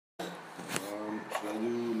Should I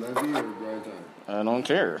do Levy or grind time? I don't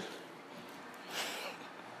care.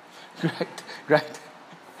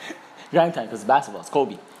 Grind time, because basketball. It's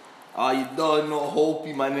Kobe. Oh, you don't know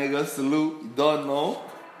Hopi, my nigga. Salute. You don't know.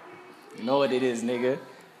 You know what it is, nigga.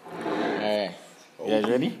 Alright. You guys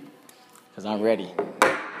ready? Because I'm ready.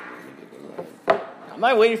 I'm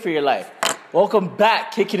not waiting for your life. Welcome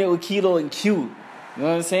back, Kicking It with Kilo and Q. You know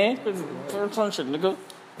what I'm saying? Nigga.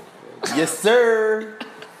 Yes, sir.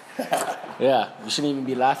 Yeah, you shouldn't even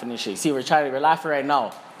be laughing and shit. See, we're laughing right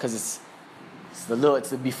now because it's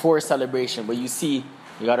the before celebration. But you see,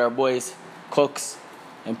 we got our boys, Cooks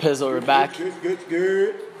and Pizzle are back.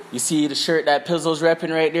 Good. You see the shirt that Pizzle's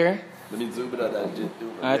repping right there. Let me zoom it out that shit,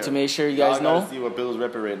 dude. I had to make sure you guys know. See what Bill's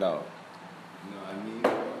repping right now. You know what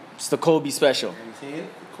I mean? It's the Kobe special. You know what I'm saying?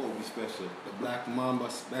 The Kobe special. The Black Mamba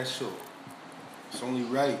special. It's only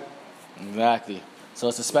right. Exactly. So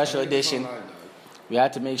it's a special edition. We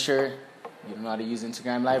had to make sure you know how to use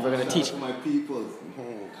Instagram Live. We're going to teach. My people.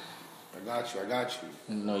 I got you.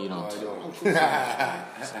 No, you don't. No, I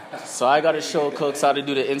don't. So I got to show Cooks how to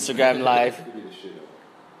do the Instagram Live.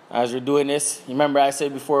 As we're doing this, you remember I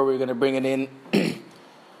said before we were going to bring it in,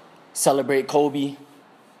 celebrate Kobe.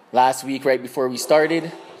 Last week, right before we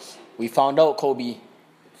started, we found out Kobe.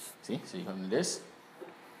 See? So you come to this,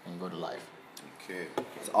 and you go to live. Okay.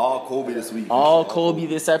 It's all Kobe this week. All Kobe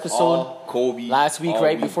this episode. All Kobe. Last week,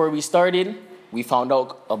 right before we started, we found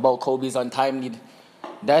out about Kobe's untimely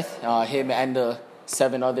death. Him and the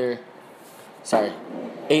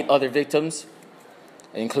 8 other victims,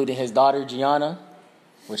 including his daughter Gianna,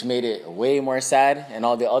 which made it way more sad, and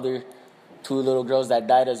all the other 2 little girls that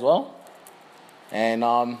died as well. And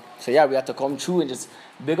so yeah, we have to come true and just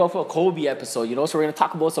big up for a Kobe episode, you know. So we're gonna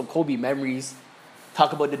talk about some Kobe memories,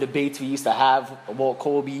 talk about the debates we used to have about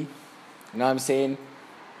Kobe. You know what I'm saying?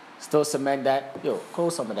 Still cement that. Yo,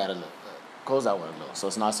 close some of that a little. Close that one a little, so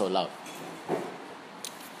it's not so loud.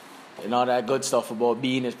 And all that good stuff about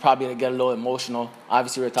being is probably gonna get a little emotional.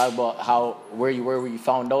 Obviously, we're talking about where you were when you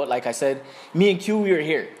found out. Like I said, me and Q, we were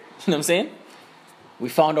here. You know what I'm saying? We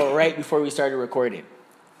found out right before we started recording.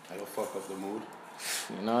 I don't fuck up the mood.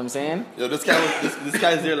 You know what I'm saying? Yo, this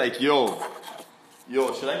guy's there like, yo,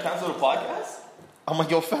 should I cancel the podcast? I'm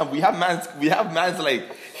like, yo, fam, we have mans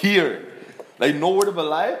like here, like no word of a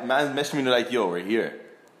lie. Mans messaged me, they're like, yo, we're here.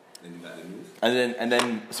 Then you got the news. And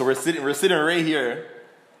then, so we're sitting right here.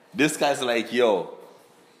 This guy's like, yo,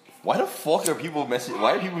 why the fuck are people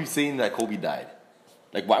Why are people saying that Kobe died?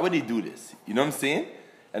 Like, why would they do this? You know what I'm saying?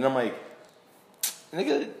 And I'm like,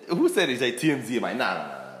 nigga, who said it? He's like, TMZ. I'm like,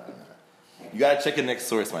 nah. You gotta check the next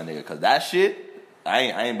source, my nigga, because that shit, I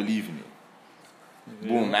ain't believing it. Yeah.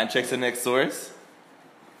 Boom, man checks the next source.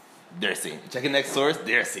 They're saying it. Check the next source,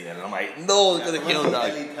 they're saying it. And I'm like, no, it's gonna kill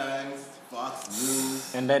dog. LA Times, Fox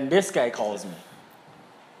News. And then this guy calls me.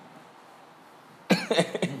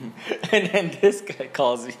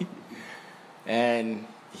 And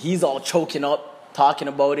he's all choking up, talking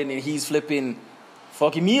about it, and he's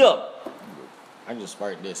fucking me up. I just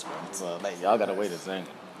sparked this, man. So, like, y'all gotta wait a second.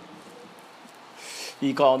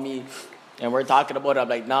 He called me, and we're talking about it. I'm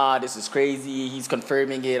like, nah, this is crazy. He's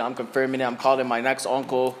confirming it. I'm confirming it. I'm calling my next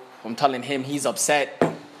uncle. I'm telling him he's upset.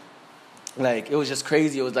 Like, it was just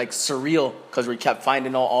crazy. It was, like, surreal because we kept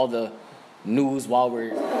finding out all the news while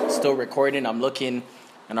we're still recording. I'm looking,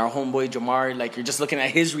 and our homeboy Jamar, like, you're just looking at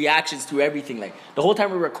his reactions to everything. Like, the whole time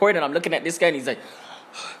we're recording, I'm looking at this guy, and he's like,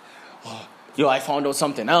 yo, I found out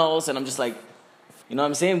something else. And I'm just like, you know what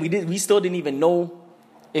I'm saying? We still didn't even know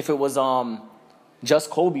if it was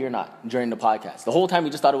just Kobe or not during the podcast. The whole time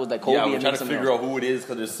we just thought it was like Kobe. Yeah, we're and trying to figure out who it is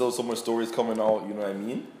because there's still so much stories coming out. You know what I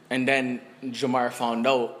mean? And then Jamar found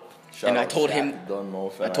out, and I told him,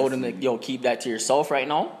 like, yo, keep that to yourself right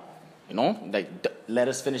now. You know, like, let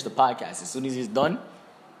us finish the podcast. As soon as he's done,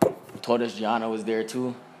 he told us Gianna was there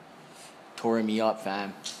too, tore me up,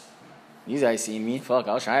 fam. You guys seen me? Fuck,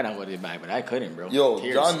 I was trying to hold it back, but I couldn't, bro. Yo,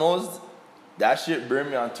 Tears. John knows that shit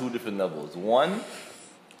burned me on 2 different levels. One,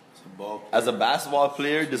 as a basketball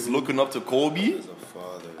player, just looking up to Kobe.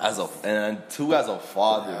 As a father. And 2, as a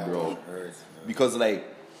father, bro. Hurts, because, like,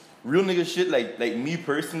 real nigga shit, like me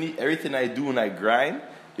personally, everything I do and I grind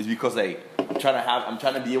is because, like, I'm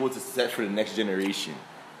trying to be able to set for the next generation.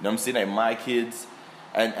 You know what I'm saying? Like, my kids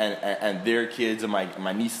and their kids and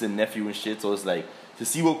my niece and nephew and shit. So it's like, to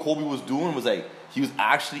see what Kobe was doing was like, he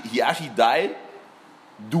actually died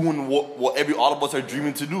doing what all of us are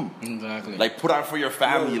dreaming to do. Exactly. Like, put on for your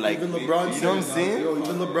family. Yo, like, even LeBron you know what I'm saying? Yo,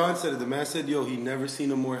 even LeBron said it. The man said, yo, he never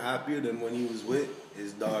seen him more happier than when he was with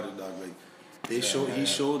his daughter, dog. Like, he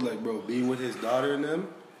showed, like, bro, being with his daughter and them,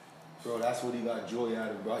 Bro, that's what he got joy out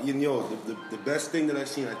of, bro. You know, the best thing that I've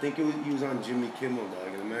seen, I think he was on Jimmy Kimmel, dog,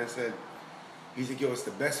 and the man said, he's like, yo, it's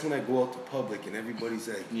the best when I go out to public, and everybody's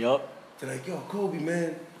like, Yup. they're like, yo, Kobe,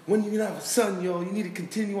 man, when you gonna have a son, yo, you need to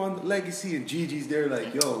continue on the legacy, and Gigi's there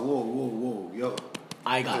like, yo, whoa, yo.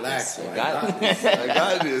 I got Relax, this. bro. I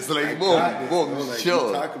got this. Like, boom, Like, chill.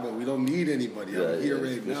 we talk about, we don't need anybody. I'm here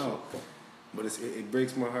right for now. sure. But it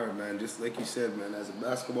breaks my heart, man. Just like you said, man, as a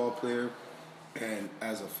basketball player and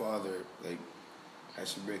as a father, like, that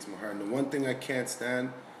shit breaks my heart. And the one thing I can't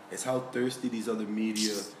stand is how thirsty these other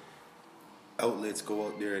media outlets go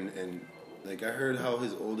out there and like, I heard how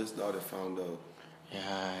his oldest daughter found out.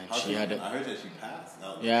 Yeah, I she had heard that she passed.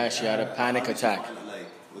 Yeah, she had a panic How did she attack. find it? Like,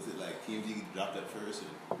 was it like TMZ dropped at first?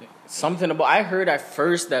 Or? Something about, I heard at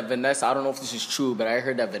first that Vanessa, I don't know if this is true, but I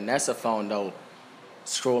heard that Vanessa found out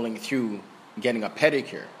scrolling through getting a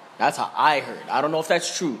pedicure. That's how I heard. I don't know if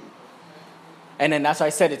that's true. And then that's why I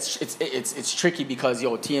said it's tricky because,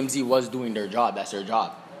 yo, TMZ was doing their job. That's their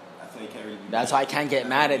job. That's why you can't really be That's mad. why I can't get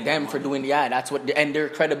mad at them for doing, yeah, that's what, and their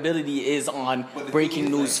credibility is on But the breaking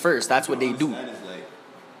thing is, news like, first. That's what they do. understand is, like,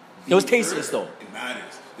 It was being tasteless, first, though. It matters.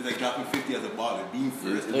 It's like dropping 50 as a baller. Being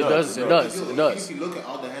first. It does. If you look at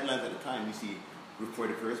all the headlines at the time, you see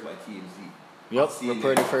reported first by TMZ. Yep, CNN,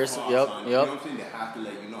 reported first, Fox yep, on, yep. You know what I'm saying? They have to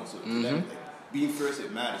let you know. So to them, like, being first,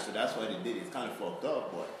 it matters. So that's why they did it. It's kind of fucked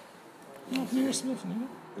up, but. You're Smith, nigga.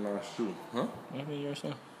 No, it's true. Huh? You're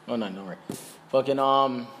Smith. Oh, no, don't worry. Fucking,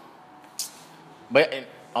 but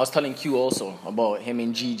I was telling Q also about him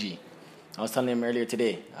and Gigi. I was telling him earlier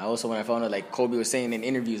today. I also, when I found out, like, Kobe was saying in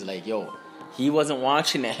interviews, like, yo, he wasn't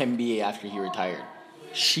watching the NBA after he retired.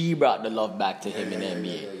 She brought the love back to him in the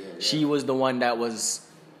NBA. She was the one that was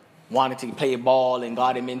wanted to play ball and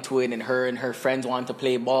got him into it, and her friends wanted to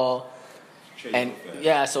play ball. And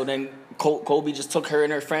yeah, so then Kobe just took her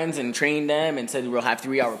and her friends and trained them and said we'll have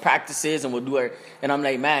 3-hour practices and we'll do our. And I'm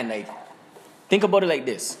like, man, like, think about it like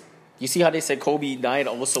this. You see how they said Kobe died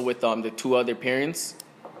also with the 2 other parents?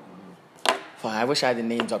 Fuck, I wish I had the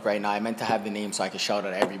names up right now. I meant to have the names so I could shout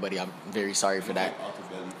out everybody. I'm very sorry for that.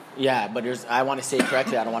 Yeah, but I want to say it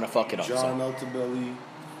correctly. I don't want to fuck it up. John So. Altobelli,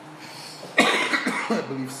 I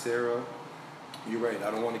believe Sarah. You're right. I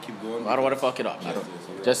don't want to keep going. I don't want to fuck it up. I don't,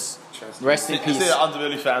 just rest in It's peace. the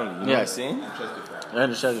Altobelli family. You know Yes. what I'm saying?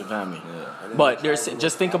 And the Chester family. But there's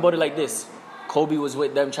just think about it like this. Kobe was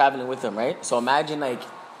with them, traveling with them, right? So imagine like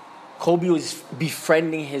Kobe was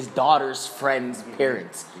befriending his daughter's friends'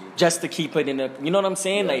 parents just to keep it in a, you know what I'm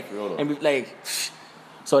saying? Yeah, like, for real though. and like,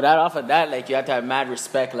 so that off of that, like, you have to have mad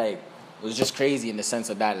respect. Like, it was just crazy in the sense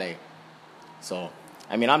of that, like, so.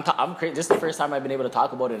 I mean, I'm crazy. This is the first time I've been able to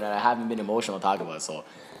talk about it, and I haven't been emotional to talk about it. So,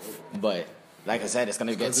 but like I said, it's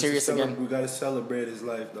gonna get serious again. We gotta celebrate his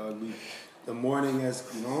life, dog. The mourning has,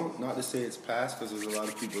 not to say it's past, because there's a lot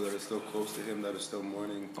of people that are still close to him that are still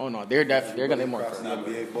mourning. Oh no, they're gonna mourn across for the him.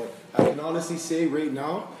 NBA. But I can honestly say right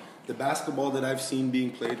now, the basketball that I've seen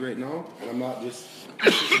being played right now, and I'm not just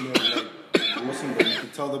listen, but you can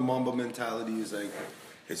tell the Mamba mentality is like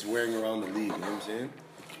it's wearing around the league. You know what I'm saying?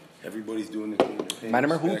 Everybody's doing the thing. Man,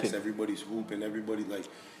 them are hooping. Everybody's hooping. Everybody, like,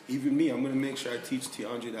 even me, I'm going to make sure I teach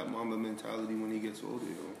Tiandre that Mamba mentality when he gets older,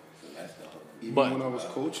 Even But- when I was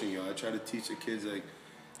coaching, I try to teach the kids, like,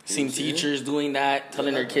 Seen teachers doing that,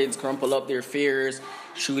 telling their kids crumple up their fears,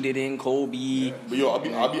 shoot it in, Kobe. But yo,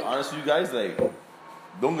 I'll be honest with you guys. Like,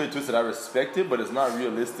 don't get it twisted. I respect it, but it's not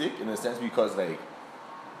realistic in a sense because like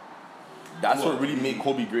that's what really made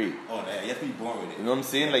Kobe great. Oh, yeah, you have to be born with it. You know what I'm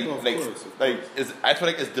saying? Like, No, of like, course. like, I feel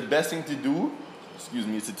like it's the best thing to do. Excuse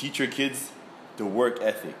me, is to teach your kids the work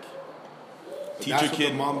ethic. Teach that's your what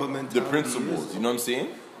kid the Mamba the mentality principles. is. You know what I'm saying?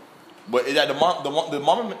 But yeah, the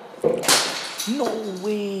mama. No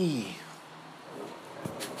way.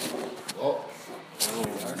 Oh,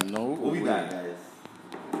 No We'll be way. back, guys.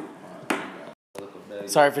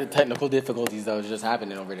 Sorry for the technical difficulties that was just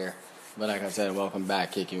happening over there. But like I said, welcome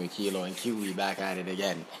back, Kicking with Kilo and Q. Back at it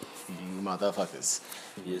again. You motherfuckers.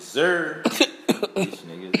 Yes, sir. Bitch,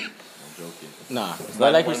 niggas. I'm joking. Nah, It's but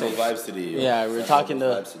not like one we of those said, vibes today. Yo. yeah, It's we're not talking one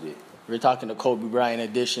of to those vibes today. we're talking to Kobe Bryant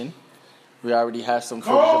edition. We already have some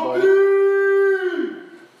footage about it.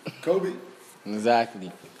 Kobe.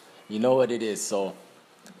 Exactly. You know what it is. So,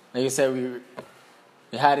 like I said,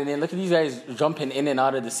 we had it in. Look at these guys jumping in and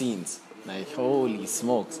out of the scenes. Like, holy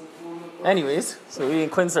smokes. Anyways, so we in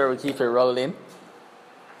Quincy will keep it rolling.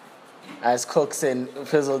 As Cooks and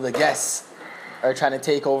Fizzle, the guests, are trying to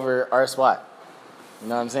take over our spot. You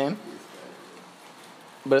know what I'm saying?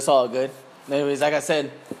 But it's all good. Anyways, like I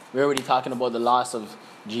said, we're already talking about the loss of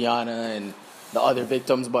Gianna and the other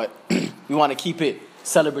victims, but we want to keep it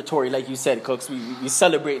celebratory, like you said, Cooks. We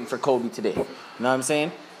celebrating for Kobe today. You know what I'm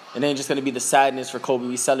saying? And then just gonna be the sadness for Kobe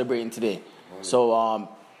we celebrating today. So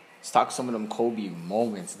let's talk some of them Kobe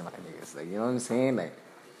moments, my niggas. Like, you know what I'm saying? Like,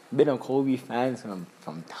 been a Kobe fan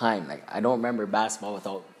from time. Like, I don't remember basketball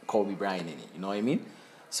without Kobe Bryant in it. You know what I mean?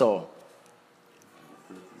 So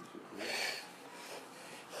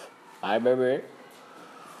I remember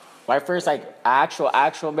my first like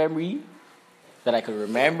actual memory that I could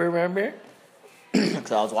remember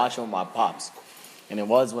because I was watching with my pops, and it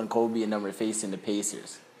was when Kobe and them were facing the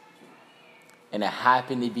Pacers, and it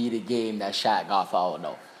happened to be the game that Shaq got fouled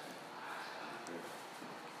out.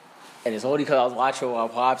 And it's only because I was watching with my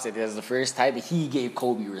pops that it was the first time that he gave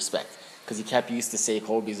Kobe respect, because he kept used to say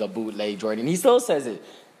Kobe's a bootleg Jordan. He still says it.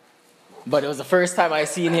 But it was the first time I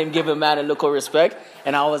seen him give a man a look of respect,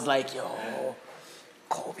 and I was like, yo,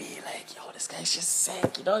 Kobe, like, yo, this guy's just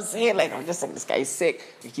sick. You know what I'm saying? Like, I'm just like, this guy's sick.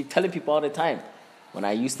 I keep telling people all the time. When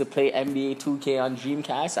I used to play NBA 2K on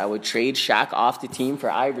Dreamcast, I would trade Shaq off the team for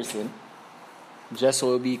Iverson, just so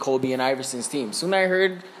it would be Kobe and Iverson's team. Soon I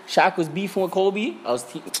heard Shaq was beefing with Kobe, I was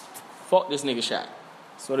fuck this nigga Shaq.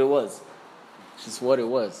 That's what it was. It's just what it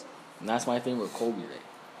was. And that's my thing with Kobe, like.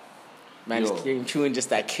 Man, just came true and just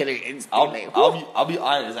that killer instinct. I'll be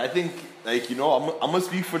honest. I think, like, you know, I'm gonna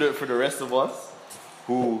speak for the rest of us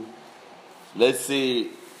who, let's say,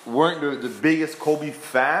 weren't the biggest Kobe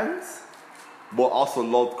fans, but also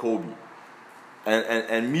loved Kobe.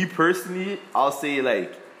 And me personally, I'll say,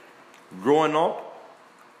 like, growing up,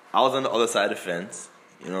 I was on the other side of the fence.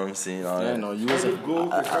 You know what I'm saying? Yeah, no, you wasn't.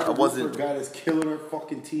 I wasn't. For a guy that's killing our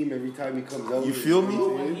fucking team every time he comes out. You feel me?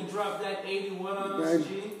 When he dropped that 81 on us,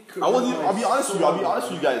 G. I wasn't. I'll be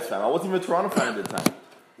honest with you guys, fam. I wasn't even a Toronto fan at the time.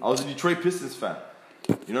 I was a Detroit Pistons fan.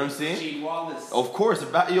 You know what I'm saying? G. Wallace. Of course,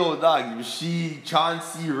 yo, dog. She,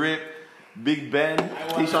 Chauncey, Rip, Big Ben,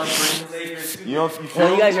 Tayshaun Prince. You know, you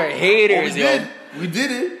feel You guys are haters, yo. We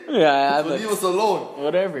did it. Yeah, So leave us alone.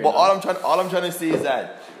 whatever. But all I'm trying to say is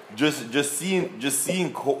that just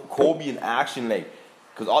seeing Kobe in action, like,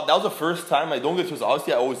 because that was the first time. Like, don't get twisted.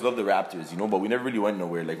 Obviously, I always loved the Raptors, you know, but we never really went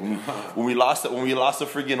nowhere. Like when we lost the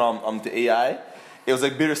friggin' to AI, it was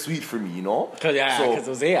like bittersweet for me, you know. Because it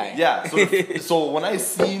was AI. Yeah. So when I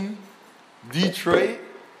seen Detroit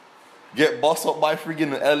get bust up by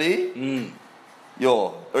friggin' LA,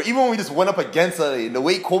 yo, or even when we just went up against LA, the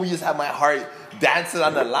way Kobe just had my heart dancing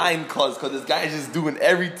on the line, cause this guy is just doing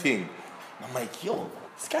everything. I'm like, yo,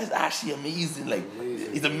 this guy's actually amazing. Like,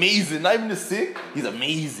 he's amazing. Not even just sick, he's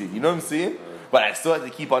amazing. You know what I'm saying? But I still have to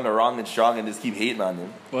keep on the wrong and strong and just keep hating on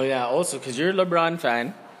him. Well, yeah, also, because you're a LeBron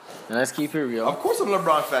fan, and let's keep it real. Of course I'm a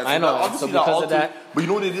LeBron fan. I know, Obviously so because alters, of that. But you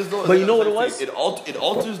know what it is, though? But you know what it was? It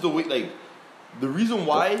alters the way, like, the reason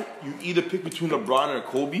why you either pick between LeBron or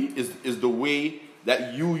Kobe is the way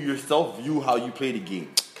that you yourself view how you play the game.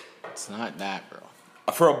 It's not that, bro.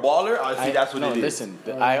 For a baller, I see that's what it is. Listen,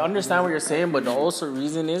 I understand what you're saying, but the also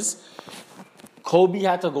reason is Kobe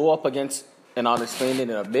had to go up against, and I'll explain it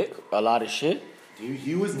in a bit, a lot of shit.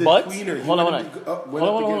 He was the But, tweener. He hold on. went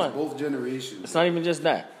up against both generations. It's not even just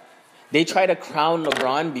that. They tried to crown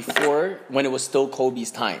LeBron before when it was still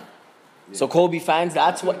Kobe's time. So Kobe fans,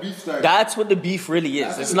 that's what the beef really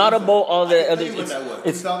is. It's not about all the other.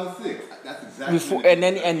 It's 2006. That's exactly. before, and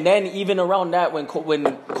then even around that when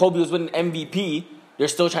Kobe was winning MVP, they're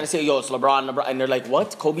still trying to say, yo, it's LeBron, and they're like,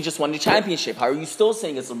 what? Kobe just won the championship. How are you still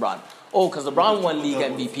saying it's LeBron? Oh, because LeBron won league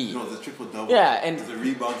MVP. No, it's a triple double. Yeah, and it's a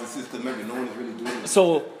rebounds assist. Remember, no one is really doing it.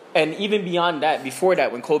 so, and even beyond that, before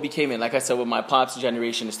that, when Kobe came in, like I said, with my pops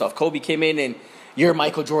generation and stuff, Kobe came in and you're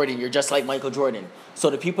Michael Jordan. You're just like Michael Jordan. So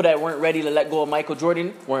the people that weren't ready to let go of Michael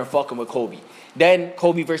Jordan weren't fucking with Kobe. Then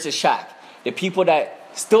Kobe versus Shaq. The people that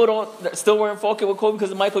still weren't fucking with Kobe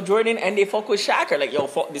because of Michael Jordan and they fuck with Shaq are like, yo,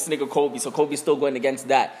 fuck this nigga Kobe. So Kobe's still going against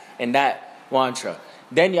that and that mantra.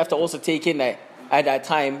 Then you have to also take in that at that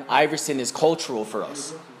time, Iverson is cultural for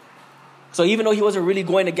us. So even though he wasn't really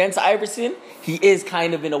going against Iverson, he is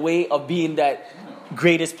kind of in a way of being that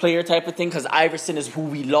greatest player type of thing because Iverson is who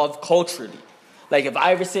we love culturally. Like if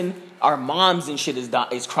Iverson, our moms and shit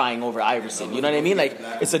is crying over Iverson. You know what I mean? Like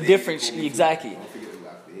it's a different, exactly.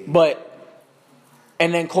 But,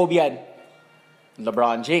 and then Kobe had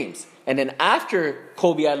LeBron James. And then after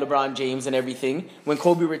Kobe had LeBron James and everything, when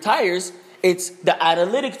Kobe retires, it's the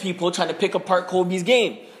analytics people trying to pick apart Kobe's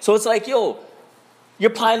game. So it's like, yo, you're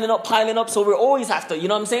piling up, so we always have to, you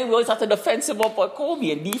know what I'm saying? We always have to defensive up on Kobe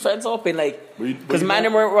and defense up and like, because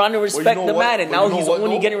man, we're on to respect the man, and now he's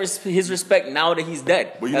only getting his respect now that he's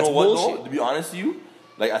dead. But you that's know what, bullshit. though? To be honest with you,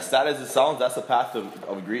 like as sad as it sounds, that's the path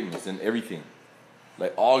of greatness and everything.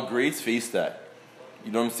 Like all greats face that.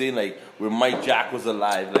 You know what I'm saying? Like when Mike Jack was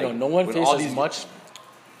alive, like no one faces much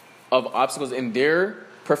of obstacles in their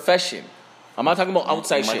profession I'm not talking about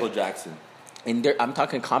outside Michael shit. Jackson. I'm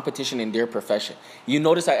talking competition in their profession. You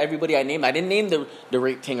notice that everybody I named, I didn't name the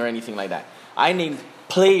rape thing or anything like that. I named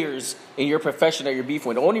players in your profession that you're beefing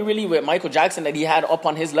with. The only really with Michael Jackson that he had up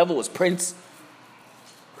on his level was Prince.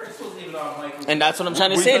 Prince wasn't even on Michael. And that's what I'm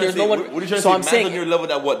trying to What are you say. There's no one. What are you trying to So say? I'm Man's saying on your level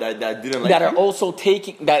that didn't like that you? are also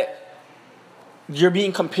taking that you're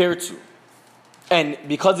being compared to, and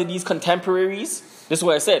because of these contemporaries, this is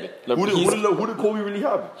what I said. Who did Kobe really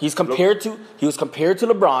have? He was compared to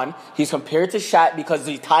LeBron. He's compared to Shaq because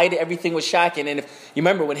he tied everything with Shaq. And if you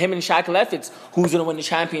remember when him and Shaq left, it's who's gonna win the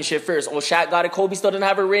championship first. Oh, Shaq got it. Kobe still didn't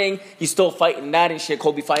have a ring. He's still fighting that and shit.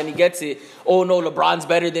 Kobe finally gets it. Oh no, LeBron's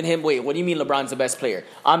better than him. Wait, what do you mean LeBron's the best player?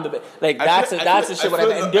 I'm the best. Like that's the shit.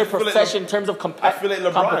 In their profession, in terms of I feel like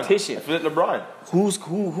LeBron. competition, I feel like LeBron.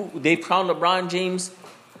 who they've crowned LeBron James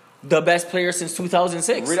the best player since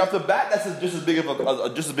 2006. Right off the bat, that's just as big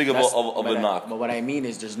of a knock. But what I mean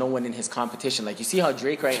is, there's no one in his competition. Like you see how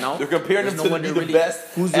Drake right now, They're comparing him there's to no one be to the really,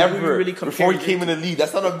 best who's ever who you really before comparing he came in the league.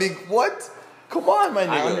 That's not a big what? Come on, my nigga.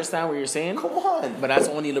 I understand what you're saying. Come on. But that's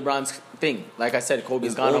only LeBron's thing. Like I said, Kobe's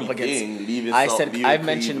His gone only up against. thing, leaving I some- said leaving I've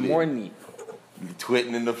mentioned Cleveland. Morney.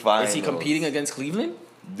 Twitting in the finals. Is he competing against Cleveland?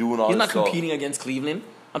 Doing all He's this not stuff. competing against Cleveland.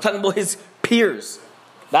 I'm talking about his peers.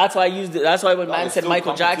 That's why I used it. That's why when No, man it's said still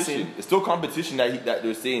Michael competition. Jackson, It's still competition that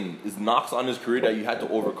they're saying is knocks on his career that you had to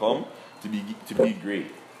overcome to be great.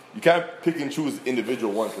 You can't pick and choose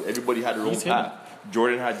individual ones because everybody had their own He's path.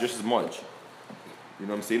 Jordan had just as much. You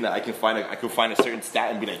know what I'm saying? That I can find a certain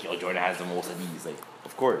stat and be like, yo, Jordan has the most of these. Like,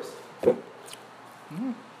 of course.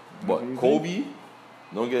 But Kobe,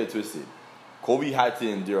 don't get it twisted. Kobe had to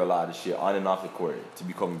endure a lot of shit on and off the court to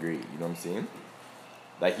become great. You know what I'm saying?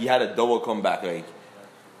 Like he had a double comeback. Like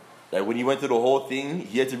when he went through the whole thing,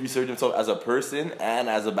 he had to research himself as a person and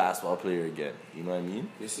as a basketball player again. You know what I mean?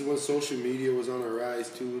 This is when social media was on the rise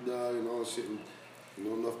too, dog, and all shit. And, you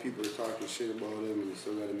know, enough people are talking shit about him, and you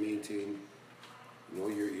still gotta maintain, you know,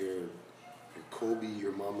 your Kobe,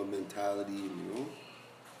 your mama mentality, you know.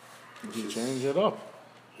 he changed it up.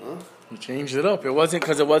 Huh? He changed it up. It wasn't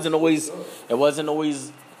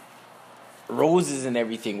always roses and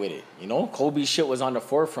everything with it. You know, Kobe's shit was on the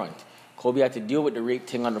forefront. Kobe had to deal with the rape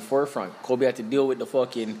thing on the forefront. Kobe had to deal with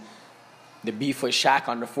the beef with Shaq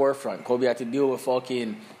on the forefront. Kobe had to deal with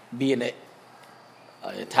fucking being an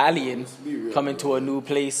Italian coming to a new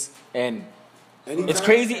place, and it's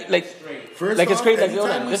crazy. Like, First like it's off, crazy. Like,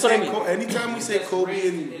 anytime we that's what I say mean. anytime we say Kobe,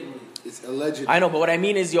 and it's alleged. I know, but what I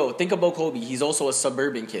mean is, yo, think about Kobe. He's also a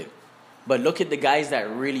suburban kid. But look at the guys that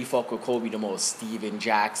really fuck with Kobe the most. Steven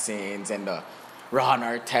Jacksons and the Ron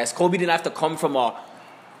Artest. Kobe didn't have to come from a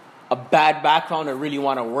bad background and really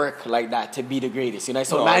want to work like that to be the greatest. You know,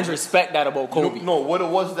 so No, man's respect that about Kobe. No, what it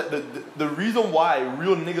was that the reason why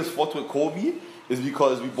real niggas fucked with Kobe is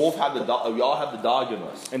because we both have the dog. We all have the dog in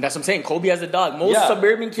us. And that's what I'm saying. Kobe has a dog. Most Yeah.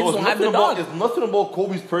 suburban kids So it's don't have nothing the dog. It's nothing about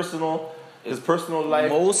Kobe's his personal life.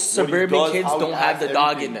 Most what he suburban does, kids how he don't have acts, the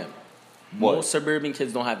dog everything. in them. What? Most suburban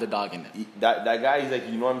kids don't have the dog in them. That guy, he's like,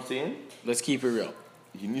 you know what I'm saying? Let's keep it real.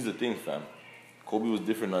 He needs a thing, fam. Kobe was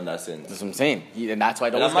different on that sense. That's what I'm saying. And that's why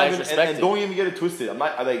And those I'm not guys even, respect and it. don't even get it twisted.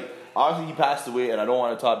 Obviously he passed away, and I don't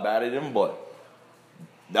want to talk bad at him, but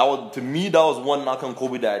that was one knock on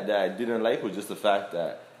Kobe that I didn't like, was just the fact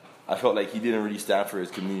that I felt like he didn't really stand for his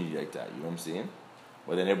community like that. You know what I'm saying?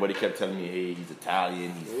 But then everybody kept telling me, hey, he's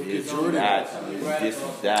Italian, he's this, he's that, he's this,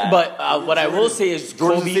 he's that. But what I will say is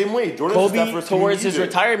Jordan's Kobe, the same way. Jordan's not for Kobe his towards his community either.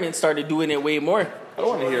 retirement started doing it way more. I don't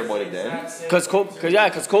want to hear about it then. Because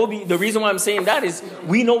Kobe, the reason why I'm saying that is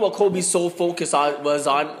we know what Kobe's sole focus was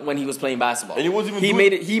on when he was playing basketball. And he wasn't even he doing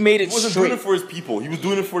made it He wasn't straight. doing it for his people. He was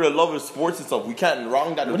doing it for the love of sports and stuff. We can't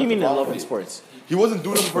wrong that. What do you mean the love of sports? He wasn't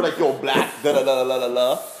doing it for like, yo, black, da da da da da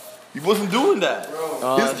da. He wasn't doing that.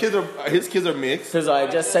 His kids are mixed. Because I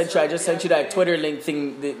just sent you that Twitter link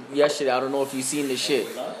thing yesterday. I don't know if you seen the shit,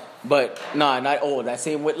 but that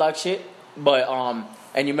same Whitlock shit. But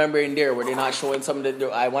and you remember in there where they're not showing some of the.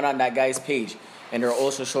 I went on that guy's page, and they're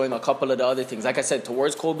also showing a couple of the other things. Like I said,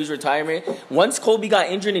 towards Kobe's retirement, once Kobe got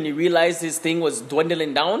injured and he realized his thing was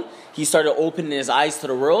dwindling down, he started opening his eyes to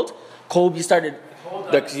the world. Kobe started.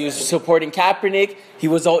 He was supporting Kaepernick. He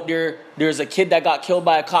was out there. There's a kid that got killed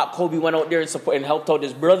by a cop. Kobe went out there and helped out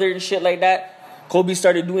his brother and shit like that. Kobe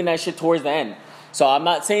started doing that shit towards the end. So I'm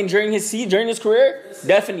not saying during his career,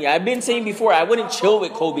 definitely. I've been saying before, I wouldn't chill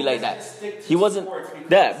with Kobe like that. He wasn't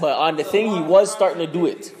that, but on the thing, he was starting to do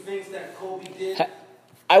it. Things that Kobe did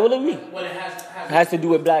I will agree. when it It has to do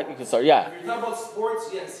with black people. So yeah. If you're talking about sports,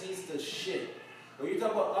 yes, he's the shit. When you're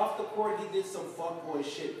talking about off the court, he did some fuckboy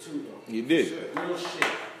shit too, though. He did. Real shit.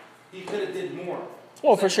 He could have did more.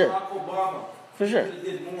 Oh, It's for like sure. Barack Obama. For sure. He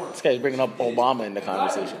did more. This guy's bringing up Obama in the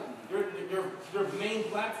conversation. They're main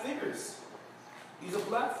black figures. He's a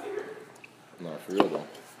black figure. No, for real though.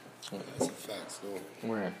 That's a fact, though.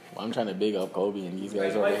 Where I'm trying to big up Kobe and these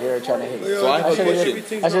guys over here trying to hate. So I have a should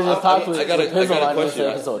question. just talk to I got a Pizzle on this question.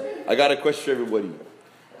 episode. I got a question for everybody.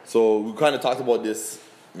 So we kind of talked about this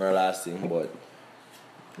in our last thing, but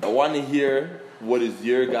I want to hear what is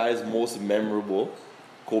your guys' most memorable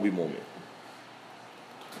Kobe moment.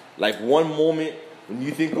 Like one moment when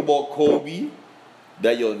you think about Kobe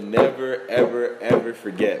that you'll never, ever, ever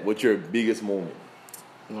forget. What's your biggest moment?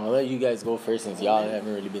 I'll let you guys go first since y'all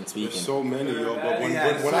haven't really been speaking. There's so many, yo. But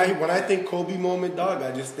when I think Kobe moment, dog,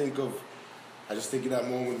 I just think of that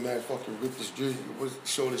moment, man. Fucking ripped his jersey,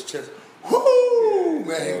 showed his chest. Woo,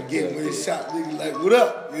 man, getting with his shot, nigga, like, what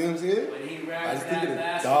up? You know what I'm saying? When he I ran just think of the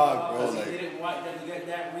that dog, bro. he Like, didn't want them to get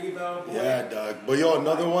that rebound. Boy. yeah, dog. But yo,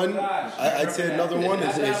 another one. Gosh, I'd say another one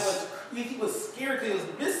that is he was scared because he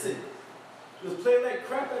was missing. He was playing like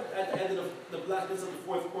crap at the end of the blackness of the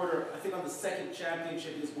fourth quarter. I think on the second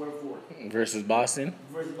championship he scored for Versus Boston.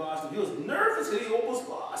 versus Boston. He was nervous because he almost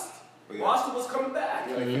lost. Boston was coming back.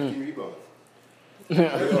 Like 15 rebounds. but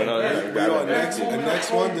yo, the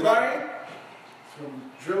next one did I?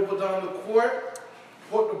 Dribble down the court,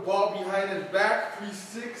 put the ball behind his back,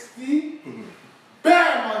 360.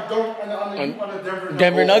 Bam! On the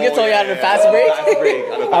Denver Nuggets. Oh yeah, the fast break.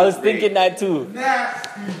 I was thinking that too.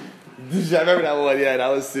 Nasty. I remember that one. Yeah, that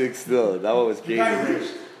was sick. Still, that one was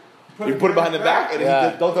crazy. You put it behind the back and then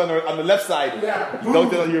Yeah. he dunked on the left side. Yeah. He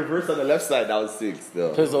dunked it on your reverse on the left side. That was sick.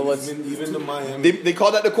 Still, Pizzle, what's Even the Miami. they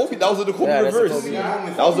called that the Kobe. That was the Kobe Yeah, that's the reverse. Kobe.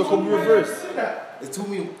 That was the Kobe reverse. It's to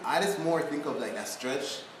me, I just more think of like that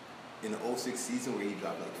stretch in the 06 season where he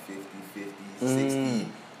dropped like 50, 60,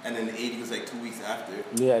 and then the 80 was like 2 weeks after.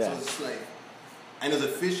 Yeah, so that. it's like, and it was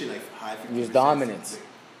efficient, like high 50%. He was dominant. Like,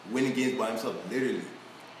 winning games by himself, literally.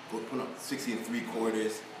 Putting up 60 and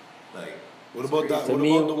 3/4. Like, What about that? To What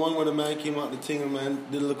me- about the one where the man came out the thing and man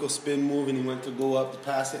did a little spin move and he went to go up to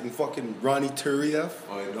pass it and fucking Ronnie Turieff?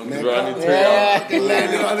 Oh, yeah, don't Man, get Ronnie caught- Yeah. fucking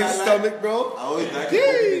landed on his stomach, bro. I always like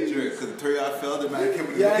the jerk because the Turriot fell, the man came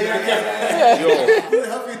with the Yo,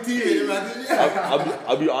 help your teammate, man.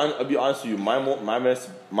 I'll be honest with you.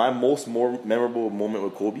 My most more memorable moment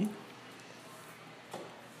with Kobe.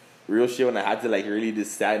 Real shit when I had to like really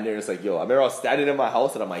just stand there. It's like, yo, I remember I was standing in my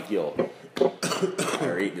house and I'm like, yo, I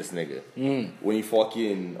rate this nigga. When he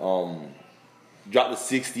fucking dropped the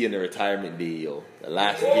 60 in the retirement day, yo. His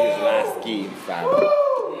last game, fam.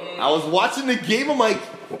 I was watching the game, I'm like,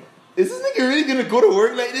 is this nigga really gonna go to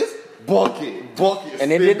work like this? Bucket. And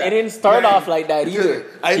it didn't start off like that either.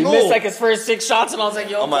 I He know. missed like his first 6 shots, and I was like,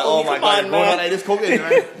 "Yo, I'm like, oh my come god, on, going on man." like this, Kobe.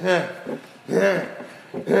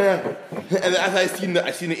 And then as I seen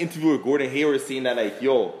the interview with Gordon Hayward saying that like,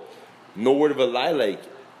 yo, no word of a lie, like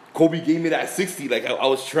Kobe gave me that 60, like I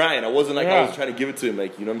was trying. I wasn't like I was trying to give it to him,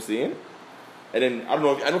 like, you know what I'm saying? And then I don't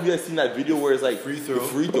know if you guys seen that video where it's like Free throw. the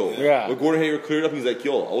free throw. Yeah. Where Gordon Hayward cleared up, he's like,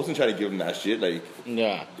 yo, I wasn't trying to give him that shit. Like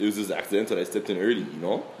Yeah, it was just accidental. I stepped in early, you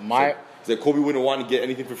know? my It's like Kobe wouldn't want to get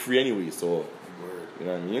anything for free anyway, so you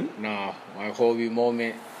know what I mean? no, my Kobe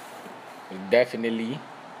moment was definitely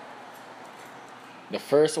the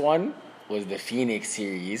first one was the Phoenix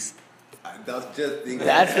series. That's just thinking.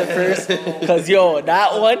 That's the first, cause yo,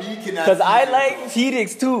 that one, cause I like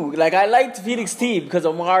Phoenix too. Like I liked Phoenix team because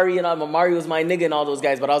Amari and Amari was my nigga and all those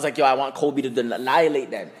guys. But I was like, yo, I want Kobe to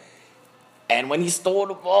annihilate them. And when he stole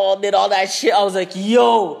the ball, did all that shit, I was like,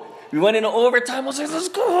 yo, we went into overtime. I was like, let's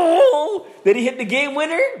go. Then he hit the game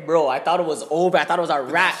winner, bro. I thought it was over. I thought it was a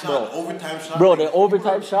wrap, Shot, bro. the overtime shot. Bro, the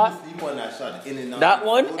overtime shot. He won that shot. In and out. That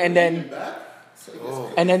one, and then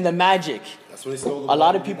and then the Magic. That's when he stole the A ball.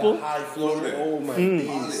 lot of Did people- that high floater. Oh my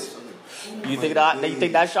days. You think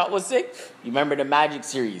that shot was sick? You remember the Magic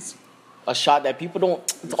series? A shot that people don't.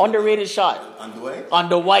 It's an underrated shot. On the way? On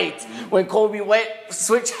the white. When Kobe went,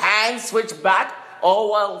 switch hands, switch back,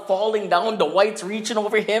 all while falling down, the white's reaching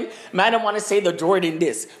over him. Man, I want to say the Jordan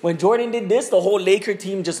this. When Jordan did this, the whole Laker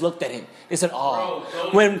team just looked at him. They said, oh.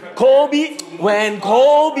 When Kobe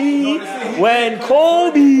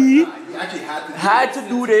He actually had to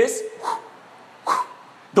do this,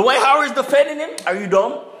 Dwight Howard's defending him. Are you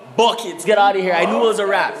dumb? Buckets, get out of here. I knew it was a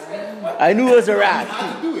wrap.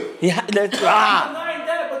 Had to do it. Yeah, that's Denying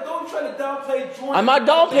that, but don't try to downplay Jordan. I'm not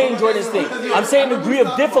downplaying Jordan's thing. I'm saying degree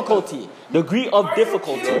of difficulty. Degree of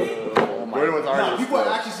difficulty. Jordan was Nah, already people are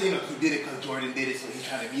actually saying he did it because Jordan did it, so he's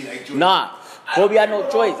trying to be like Jordan. Nah, Kobe had no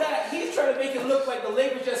choice. He's trying to make it look like the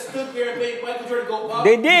Lakers just stood there and made Michael Jordan go up.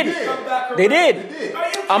 They did. Come back They around. did. Are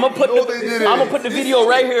you I'm gonna put kidding me? the video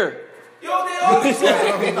right here. Yo, they always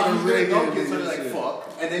say. He thought he was gonna dunk it, so they're like, fuck.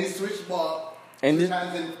 And then he switched the ball. And Two th-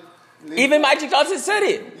 times in- even Magic Johnson said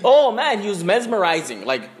it. Oh man, he was mesmerizing.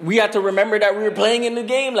 Like we had to remember that we were playing in the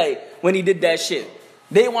game. Like when he did that shit,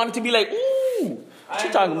 they wanted to be like, ooh, what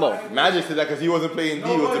you talking about? Magic said that because he wasn't playing D.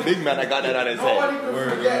 It was the big man that got that out of his Nobody head. can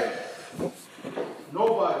forget.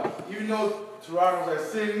 Nobody. Even though Toronto's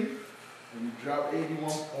at City, and you drop 81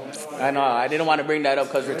 points. I know. I didn't want to bring that up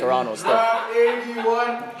because we're Toronto still. Drop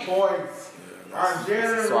 81 points. On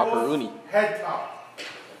Jalen Swapper Rose, Rooney. head top.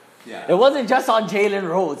 Yeah. It wasn't just on Jalen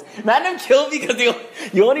Rose. Man, them killed me because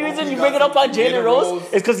the only reason you bring it up on Jalen Rose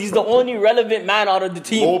is because he's the only relevant man out of the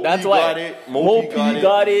team. Mo P That's why. got it. Mo Mo P P got it.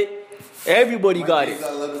 got it. Everybody got it.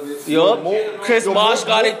 Got a little bit. Yup. Chris Bosh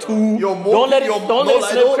got it too. Don't let it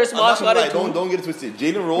slip. Chris Bosh got it too. Don't get it twisted.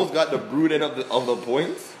 Jalen Rose got the brood end of the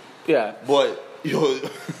points, Yeah. but yo,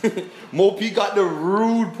 Mo P got the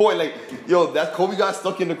rude point. Like yo, that Kobe got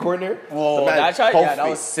stuck in the corner. Whoa, The man that shot? pump Yeah, that fake,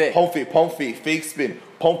 was sick. Pump fake, fake spin,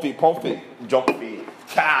 pump fake, jump fake,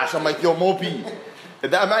 cash. I'm like yo, Mo P. If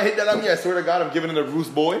that man hit that on me, I swear to God, I'm giving it a Bruce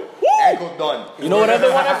Boy. Ankle done. You know what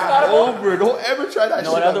other one I forgot about? Over. Don't ever try that. You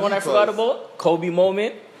know what other one I forgot about? Kobe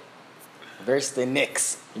moment versus the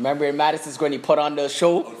Knicks. Remember in Madison Square when he put on the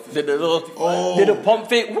show? Did the pump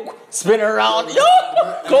fake, spin around. Yo!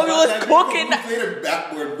 Kobe was cooking. He played a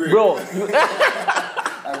backward brick. Bro,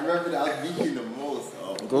 I remember that. I was geeking the most.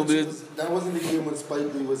 Kobe That wasn't the game when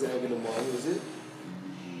Spike Lee was having them on, was it?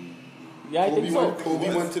 yeah, I think so.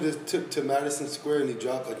 Kobe went to Madison Square and he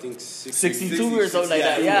dropped, I think, 62 or something like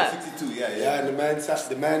that, yeah. 62, Yeah, and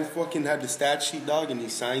the man fucking had the stat sheet, dog, and he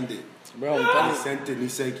signed it. Bro, I'm And telling he you. sent it, and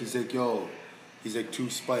he's like, yo, he's like, to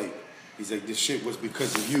Spike. He's like, this shit was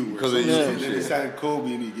because of you. Because of you, And some then he shit. signed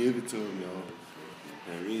Kobe and he gave it to him,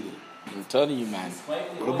 yo. I read it. I'm telling you, man.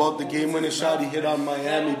 What about the game winning shot he hit on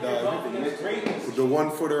Miami, dog? The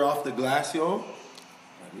 1-footer off the glass, yo.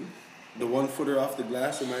 The 1-footer off the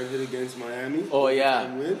glass the man hit against Miami. Oh, yeah.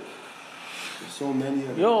 And win. There's so many of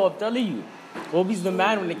them. Yo, I'm telling you. Kobe's the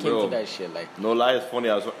man when it came Bro. to that shit. Like, No lie, it's funny.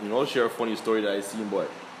 I'll share a funny story that I seen, but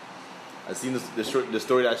I seen the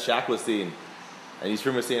story that Shaq was saying, and he's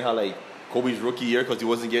pretty much saying how like Kobe's rookie year because he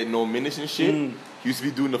wasn't getting no minutes and shit. He used to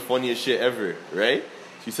be doing the funniest shit ever, right?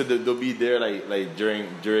 He said that they'll be there like during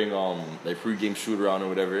like pregame shoot around or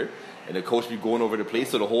whatever, and the coach be going over the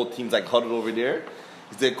place, so the whole team's like huddled over there.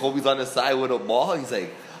 He said Kobe's on the side with a ball. He's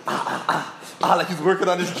like, like he's working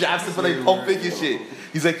on his jabs for like pump fake and shit.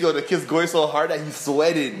 He's like, yo, the kid's going so hard that he's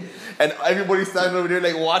sweating. And everybody's standing over there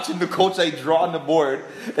like watching the coach like draw on the board.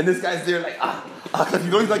 And this guy's there like, because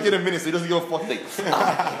you know he's not getting minutes, so he doesn't give a fuck. Like,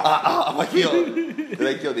 I'm like, yo.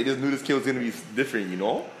 They're like, yo, they just knew this kid was gonna be different, you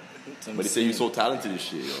know? But they say you're so talented and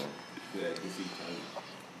shit, yo. Yeah, you can see talent.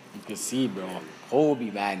 you can see, bro. Kobe,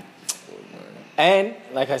 man. And,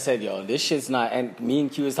 like I said, yo, this shit's not... And me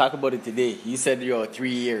and Q was talking about it today. He said, yo, 3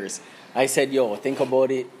 years. I said, yo, think about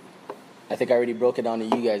it. I think I already broke it down to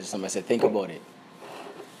you guys or something. I said, think about it.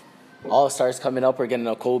 All-Stars coming up, we're getting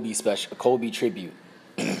a Kobe special, a Kobe tribute.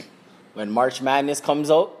 When March Madness comes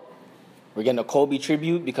out, we're getting a Kobe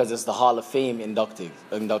tribute because it's the Hall of Fame induction.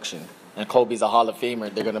 And Kobe's a Hall of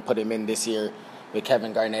Famer. They're going to put him in this year with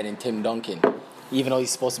Kevin Garnett and Tim Duncan. Even though he's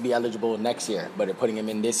supposed to be eligible next year, but they're putting him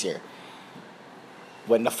in this year.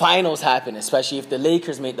 When the finals happen, especially if the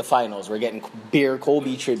Lakers make the finals, we're getting beer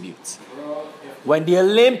Kobe tributes. When the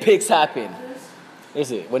Olympics happen,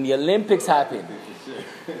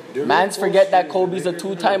 mans forget that Kobe's a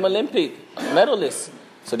 2-time Olympic medalist.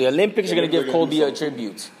 So the Olympics are going to give Kobe a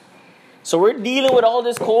tribute. So we're dealing with all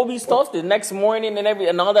this Kobe stuff the next morning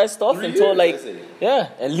and all that stuff 3 until years,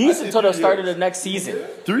 at least I until said the 3 start of years. the next season.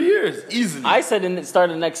 3 years, easily. I said in the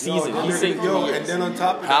start of the next season. He said 3 Yo, years. and then on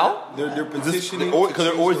top of How? that, they're petitioning. Because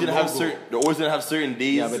they're always to gonna have change certain. They're always gonna have certain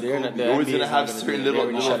days. Yeah, but they're not- the They're always NBA gonna is have not gonna certain do it. They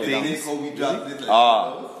little already shut it down. things. Kobe dropped it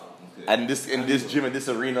like And this gym and this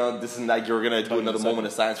arena, this and that, you're gonna do another moment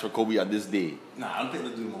of silence for Kobe on this day. Nah, I don't think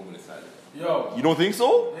they'll do the moment of silence. Yo, You don't think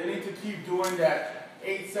so? they need to keep doing that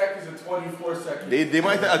 8 seconds and 24 seconds. They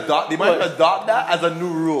might adopt that as a new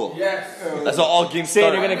rule. Yes. That's how all games Say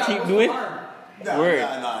start. they're gonna keep doing. Word.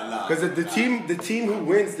 Nah. Because the team who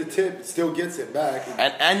wins the tip still gets it back.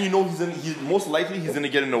 And you know he's most likely he's gonna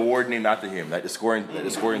get an award named after him, like the scoring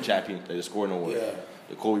champion, like the scoring award, Yeah.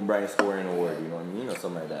 the Kobe Bryant scoring award. You know what I mean, or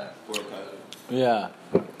something like that. Yeah,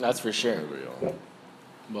 that's for sure. Yo,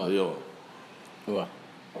 But yo, what?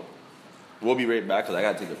 we'll be right back because I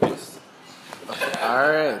gotta take a piss. All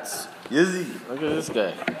right. Yizzy. Look at this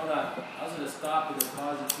guy. Hold on. I was gonna stop it and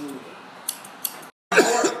pause it too.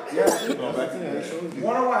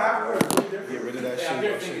 One and a half or Get rid of that Yeah, I'm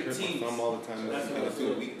shit. here Shit thinking hurt my teams. thumb all the time. That's what I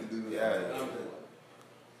feel weak to do. Yeah.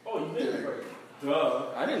 Oh, you did it. Duh.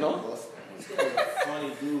 I didn't know. This guy's a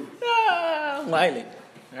funny dude. Smiling.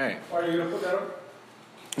 All right. Are you gonna put that up?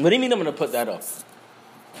 What do you mean I'm gonna put that up?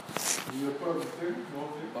 You gonna put up the thing? No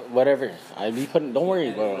thing? Whatever. I be putting. Don't worry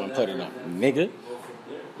about what I'm putting up, nigga.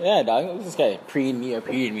 Yeah, dog. This guy pre me or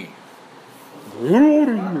pre me.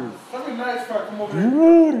 Something nice if I come over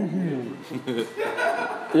here.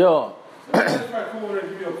 Yo. Something nice if I come over here and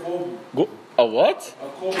give you a Kobe. Go. A what? A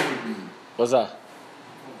Kobe. What's that?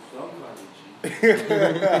 You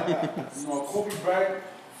know, Kobe Bryant,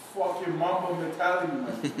 fucking Mamba mentality,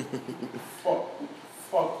 man.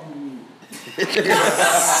 fuck you.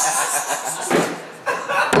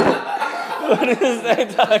 What is that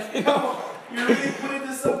talking about? You really putting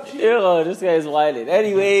this up, G? Yo, this guy's wilding.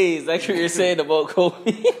 Anyways, like what you're saying about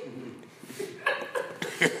Kobe.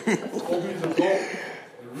 Kobe's a goat. A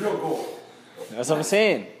real goat. That's what I'm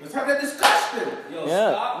saying. Let's have that discussion. Yo,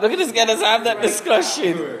 Yeah. stop. Look at this guy. Let's have that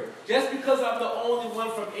discussion. Just because I'm the only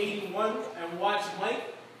one from 81 and watch Mike,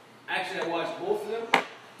 actually I watched both of them,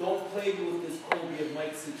 don't play me with this Kobe and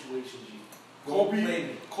Mike situation, G. Don't play me.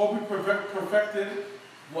 Kobe perfected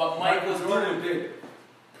What Mike was Jordan doing. did.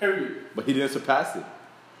 Period. But he didn't surpass it.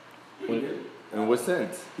 He did. In what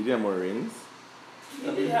sense? He didn't have more rings. He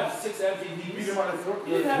did have 6 He beat him MVPs. on the throat.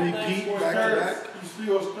 He didn't have 9 Repeat scores. back to back. He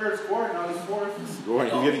still was third scoring. Now he's fourth.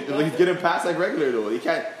 He's getting past like regular though. You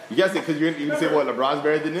can't say because you can say what LeBron's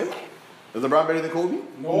better than him. Is LeBron better than Kobe?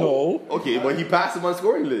 No. Okay, but he passed him on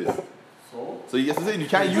scoring list. So You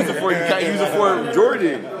can't use it for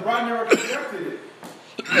Jordan. LeBron never perfected it.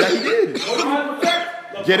 Yeah, he did. LeBron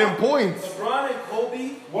perfect. Get him points. LeBron and Kobe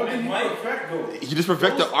What did and he Mike. perfect though? He just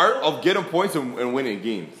perfect the art of getting points and winning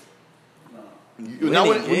games.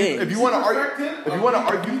 Games. If you want to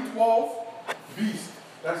argue, 12 beast.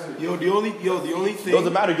 That's it. Yo, the only thing.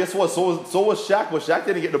 doesn't matter. Guess what? So was Shaq. But Shaq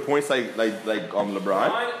didn't get the points like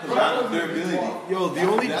LeBron. Their ability. Yo, the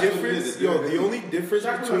only That's what it difference. is. Yo, the only difference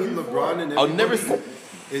between LeBron and I'll never everybody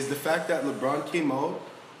is the fact that LeBron came out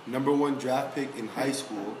 #1 draft pick in high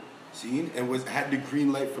school, and had the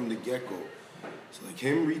green light from the get go. So like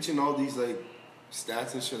him reaching all these like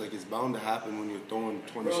stats and shit, like it's bound to happen when you're throwing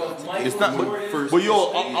 20 Bro, shots. Mike It's not. Jordan- But yo,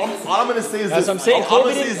 all I'm gonna say is That's this. what I'm saying. All I'm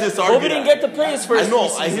Kobe gonna say is this. Kobe Argue didn't that. get to play his first I know,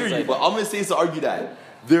 three I hear seasons, you, like but I'm gonna say is to argue that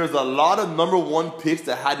there's a lot of #1 picks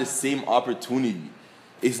that had the same opportunity.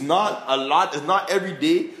 It's not a lot. It's not every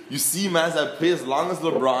day you see mans that play as long as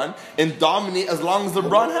LeBron and dominate as long as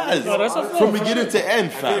LeBron has No, that's a fact. from beginning to end. I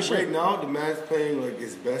Fam. think right now the man's playing like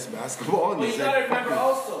his best basketball, and But you he's gotta like remember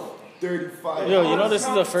also, 35. Yo, you know this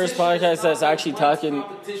is the first podcast that's actually talking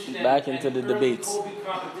back into the early debates. Kobe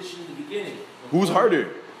competition in the beginning. Who's harder?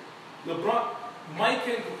 LeBron, Mike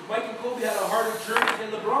and Kobe had a harder journey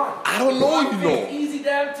than LeBron. I don't know, LeBron you faced know. Easy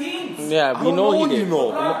damn teams. Yeah, we know he did.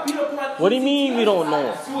 LeBron beat up on What do you easy mean teams. we don't know?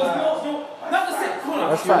 There was no, not to say, hold on.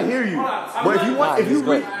 That's I hear you. Hold on. But if you want, if you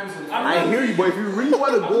Nah, really, he's I hear you. But if you really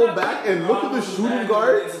want to go back and look at the shooting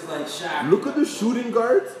guards, It's like Shaq. look at the shooting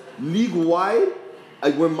guards league wide.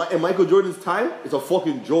 Like in Michael Jordan's time, it's a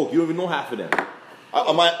fucking joke. You don't even know half of them.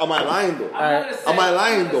 Am I lying though? I'm not gonna say- Am I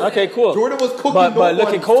lying though? Okay, cool. Jordan was cooking. But look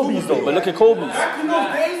nobody at Kobe's too. though. But look at Kobe's. Back in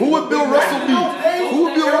those days, Who would Bill Russell be? Who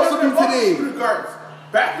would Bill Russell be today?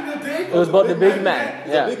 Back in the day, It was about the big man.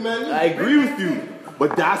 Yeah. Big man. I agree with you.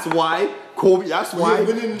 But that's why Kobe, that's why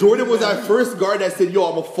Jordan was that first guard that said, yo,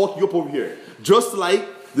 I'm gonna fuck you up over here. Just like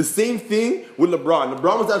the same thing with LeBron.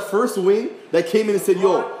 LeBron was that first wing that came in and said,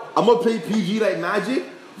 yo, I'm gonna play PG like Magic,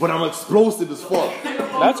 but I'm explosive as fuck.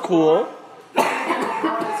 That's cool.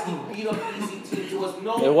 He beat up easy teams. There was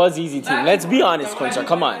no. It was easy team. Let's be honest, What I Quincer. mean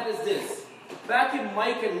Come by on. that is this. Back in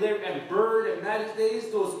Mike and Bird and Magic days,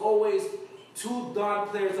 there was always 2 Don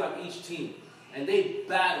players on each team, and they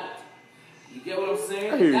battled. You get what I'm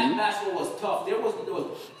saying? I hear That you. basketball was tough. There was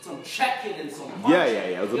some checking and some punching. Yeah.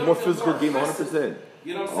 It was a more physical game, 100%.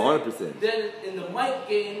 You know what I'm saying? 100%. Then in the Mike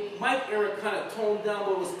game, Mike era kind of toned down,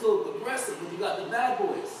 but was still aggressive. But you got the bad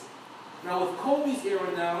boys. Now with Kobe's era,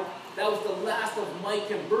 now that was the last of Mike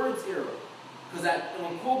and Bird's era. Because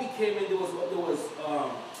when Kobe came in, there was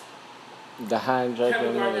The hand Kevin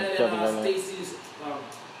Kevin Garnett Kevin and Garnett. Stacey's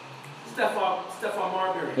Stephon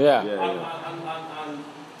Marbury. Yeah. On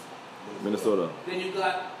Minnesota. then you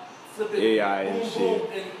got flipping AI boom and boom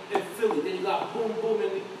shit. in Philly. Then you got boom boom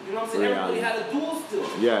and you know what I'm saying? Ray Everybody Allen. had a duel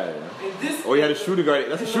still. Yeah. In this Oh, you had a shooting guard.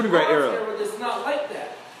 That's a in shooting guard LeBron's era. It's not like that.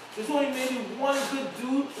 There's only maybe one good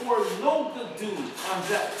dude or no good dude on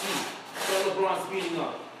that team that LeBron's beating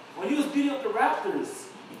up. When he was beating up the Raptors,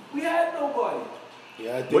 we had nobody.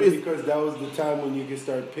 Yeah, I What think is- because that was the time when you could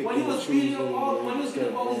start picking. When he was and beating choosing up all, and when he was beating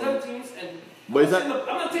up all these start other teams, and But is that- I'm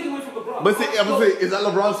not taking away from LeBron. But say, I'm gonna say, is that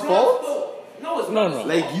LeBron's fault? No, it's No, not.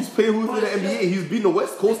 no. Like he's playing who's in the NBA. He's beating the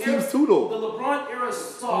West Coast teams too, The though. LeBron era is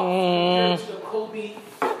soft compared to the Kobe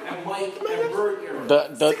and Mike and Bird era.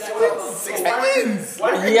 Six wins.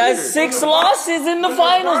 He has 6 losses in the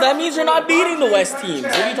finals. That means you're not beating the West teams.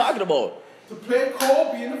 What are you talking about? To play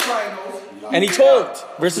Kobe in the finals. And he choked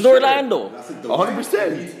versus Orlando.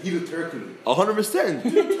 100%. He the Turkey. 100%.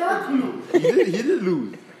 Turkey. He did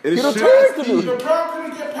lose. In He a don't shit turn ass to team. lose. LeBron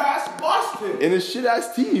couldn't get past Boston In a shit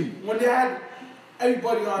ass team. when they had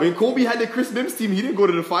everybody on. When Kobe had the Chris Mims team, he didn't go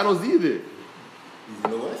to the finals either. He's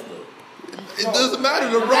in the West though. It doesn't matter.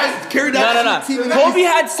 LeBron carried that No. team. in Kobe the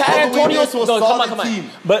had San all the way Antonio. there to a No, come solid on. team.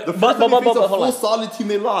 But the first time they faced a hold full on. solid team,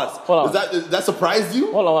 they lost. Hold on. That surprised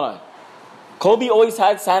you? Hold on. Kobe always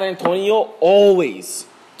had San Antonio always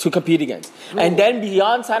to compete against. And then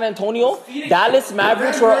beyond San Antonio, Dallas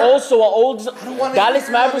Mavericks were also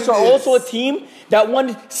a team that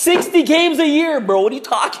won 60 games a year, bro. What are you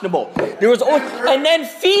talking about? And then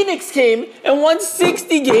Phoenix came and won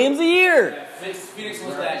 60 games a year. Phoenix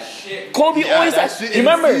was that shit. Kobe always that had. shit You in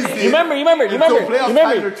the remember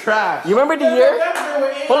the trash. You remember the year?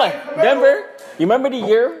 Hold on, Denver. You remember the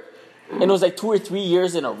year? And it was like 2 or 3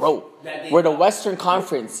 years in a row where the Western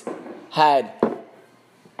Conference had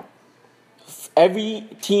every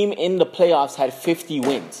team in the playoffs had 50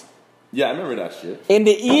 wins. Yeah, I remember that shit. In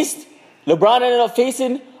the East, LeBron ended up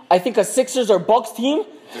facing, I think, a Sixers or Bucks team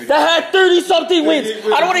that had 30-something wins.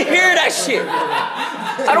 I don't want to hear that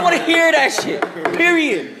shit.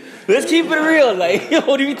 Period. Let's keep it real. Like,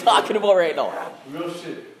 what are we talking about right now? Real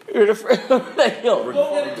shit. Like, yo,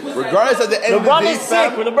 Regardless of the end LeBron of the day, is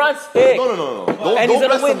sick. When LeBron's sick. No. And Don't he's gonna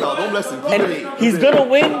bless win. him now. Don't bless him. And he's gonna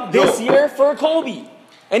win this year for Kobe.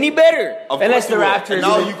 And he better. Of Unless the course he will. Raptors. And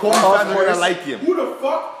now you Kobe Of fans are gonna course. like him. Who the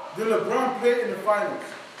fuck did LeBron play in the finals?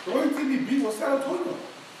 The only team he beat was San Antonio.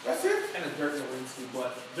 That's it. And a Dirk Nowitzki,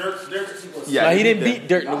 but Dirk's team was. Yeah, No, he didn't beat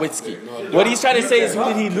Dirk Nowitzki. What he's trying to say is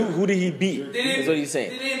who did he beat? They didn't- Is what he's they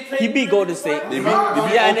saying. didn't play He beat Golden State. They beat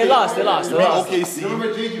Yeah, and they lost. They lost. OKC.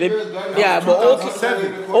 Yeah, but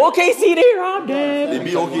OKC they robbed They them.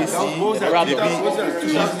 beat OKC. They robbed They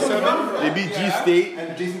them. beat G State.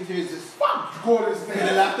 And Jason Terry just Golden State.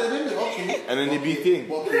 they laughed at him. Okay. And then they beat King.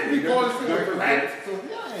 Well, They didn't beat Golden State with Durant.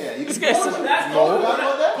 yeah. You This can guy's Golden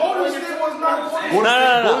State was not Golden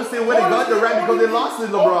No. Golden State when they got Durant because they lost to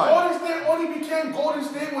LeBron. Golden State only became Golden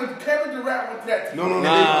State when Kevin Durant went to that team. No.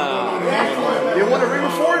 They won a ring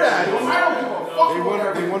before that. I don't give a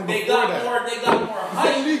fuck. They won They before got that. more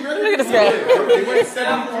hype. Look at this guy. They went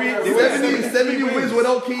 73. They went 70 wins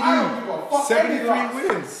without I KD. don't give a fuck. 73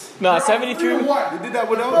 wins. No, 73. What? They did that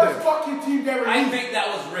without First them. fucking team that I released. think that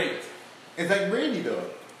was rigged. It's like Brady though.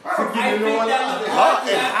 I think that was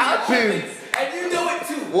It happened. And you know it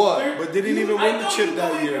too. What? But they didn't even I win the know chip you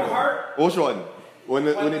that know in year, your though. heart, Which one? When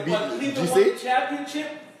it when beat Cleveland G won the State? championship,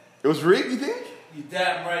 It was rigged, you think? you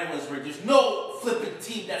damn right it was rigged. There's no flipping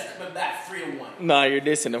team that's coming back 3-1. Nah, you're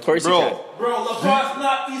dissing. Of course you can. Bro, LeBron's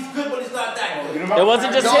not, he's good, but he's not that good. It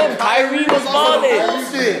wasn't just him. Kyrie was balling.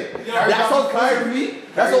 Bullshit. That's how Kyrie.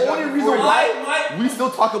 That's the only reason why we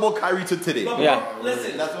still talk about Kyrie to today. LeBron, Yeah.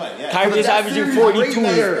 listen, That's why. Yeah. Kyrie's That averaging series 42.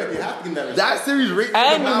 right there. You have to give that. That series right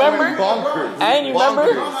And there remember- went bonkers. And you remember?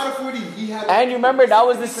 Bonkers. Out of 40, he had. And you remember that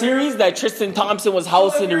was the series that Tristan Thompson was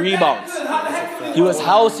housing the rebounds. How the heck can He was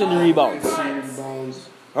housing the rebounds.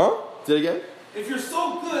 Huh? Say it again? If you're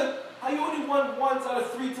so good, how you only won once out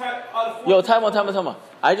of 3 times out of 4? Yo, time on.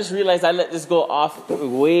 I just realized I let this go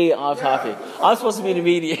way off topic. I'm supposed to be the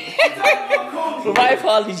media. My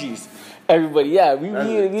apologies, everybody. Yeah, we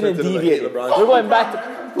didn't deviate. We're going back to.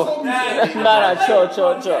 Nah, chill.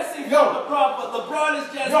 LeBron, but LeBron is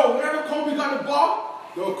just. Yo, whenever Kobe got the ball,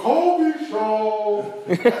 the Kobe Show.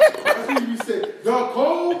 That's what you say. The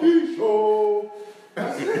Kobe Show.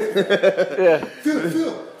 That's it. Yeah.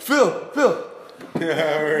 Phil.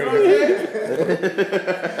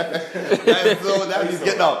 That means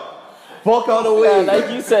getting up. Fuck out of the Yeah, way. like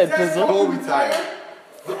you said, Pizzle. Kobe time.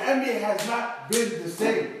 The NBA has not been the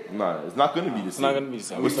same. Nah, it's not gonna be the It's same. not gonna be the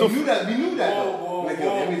same. We're still We knew that though. Like, yo,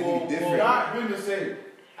 the NBA is gonna be different. Not been the same.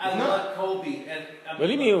 I love Kobe. And What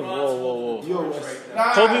do you mean? LeBron's Whoa. holding the torch right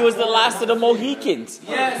now. Kobe was the last of the Mohicans.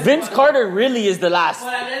 Yes. Vince Carter really is the last.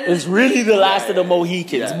 Is really the last of the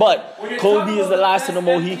Mohicans. But When you're Kobe talking is the about last of the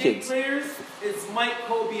best NBA Mohicans. Players, it's Mike,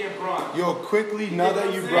 Kobe, and Bron. Yo, quickly, now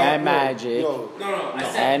that you brought And Magic. Yo, No, I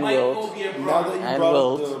said And Mike, Wilt. Kobe, and now Bron. that you And brought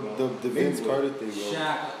Wilt. up the Vince Carter thing, yo.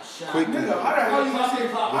 Shaq. Quickly. Nigga, how the hell you gonna say?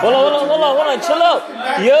 Hold on. Chill out.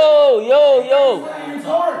 Yo.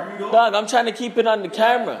 Dog, I'm trying to keep it on the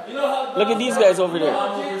camera. You know how Look at these guys over there.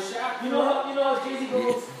 You know how Jay-Z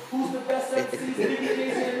goes, who's the best MCs,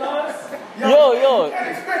 Jay-Z and Nas? Yo,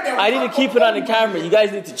 I need to keep it on the camera. You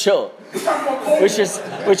guys need to chill.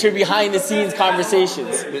 Which are behind the scenes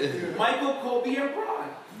conversations. Michael, Kobe, and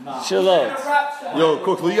Bron. Chill out. Yo,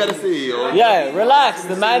 Coach, what you gotta say, yo? Yeah, relax.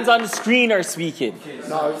 The man's on the screen are speaking.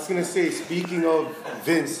 No, I was gonna say, speaking of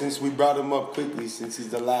Vince, since we brought him up quickly, since he's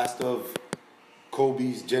the last of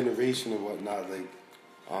Kobe's generation and whatnot, like,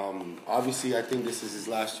 obviously I think this is his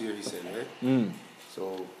last year, he said, right?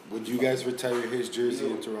 So, would you guys retire his jersey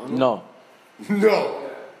in Toronto? No.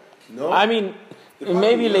 No. I mean,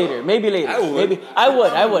 maybe later. Maybe later. I would. Maybe I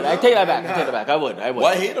would. I take that back. I would.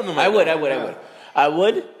 Why hate him? I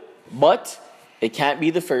would, but it can't be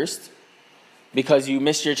the first because you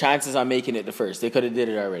missed your chances on making it the first. They could have did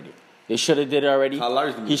it already. They should have did it already. Kyle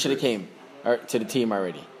Lowry's gonna be He the should have first. came to the team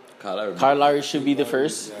already. Kyle Lowry should be the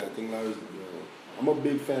first. Yeah, I think Larry's. I'm a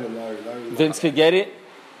big fan of Larry. Vince could get it,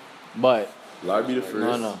 but Larry be the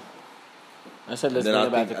first. no. I said let's Then bring I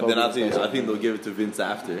it back think, to Kobe. I think they'll give it to Vince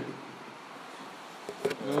after. You know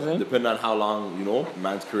what I'm saying? Depending on how long,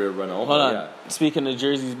 man's career run out. Hold on. Yeah. Speaking of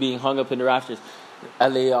jerseys being hung up in the rafters,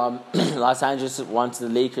 Los Angeles wants the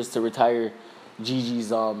Lakers to retire Gigi's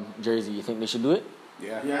jersey. You think they should do it?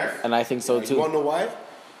 Yeah. Yes. And I think so You too. wanna know why?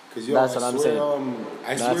 Because That's what I'm saying.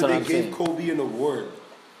 I That's swear what they I'm gave saying. Kobe an award,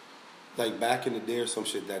 like back in the day or some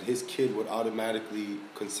shit, that his kid would automatically,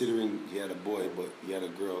 considering he had a boy but he had a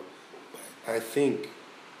girl. But I think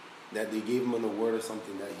that they gave him an award or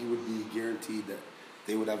something that he would be guaranteed that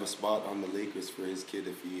they would have a spot on the Lakers for his kid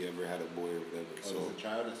if he ever had a boy or whatever. So a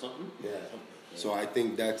child or something? yeah. So I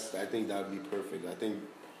think that would be perfect. I think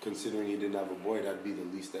considering he didn't have a boy, that'd be the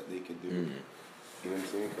least that they could do. You know what I'm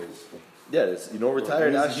saying? 'Cause Yeah,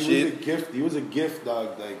 retire that he shit. was a gift. He was a gift,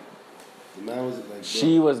 dog. Like the man was like.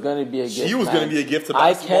 She was gonna be a gift. She was man. gonna be a gift to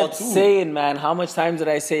I basketball kept too. saying, man, how much times did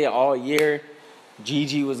I say it all year?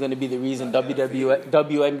 Gigi was gonna be the reason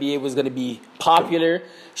WNBA was gonna be popular.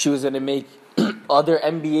 She was gonna make other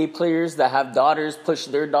NBA players that have daughters push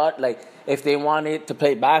their daughter. Like if they wanted to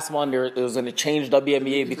play basketball, it was gonna change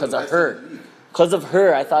WNBA because of her. Because of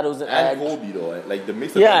her, I thought it was And Kobe though, like the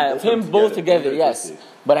mix of yeah, him both together, yes. Twisted.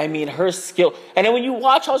 But I mean, her skill. And then when you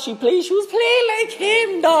watch how she plays, she was playing like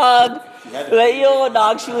him, dog. Like, yo,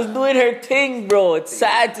 dog, she was doing her thing, bro. It's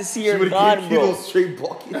sad to see her gone, bro. Straight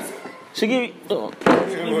buckets. She give you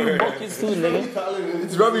buckets too, nigga.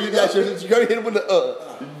 It's rubbing you that shit. You gotta hit him with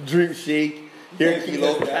the drink shake. Here,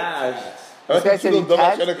 Kilo cash. I guy think said Kilo he dumbass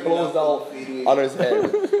tagged? trying to close out on his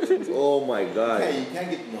head. Oh my god. You can't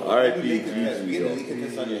get no. R.I.P. You get a Gigi, leak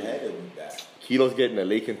test on your head, it'll be bad. Kilo's getting a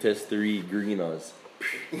Lake Contest 3 green us.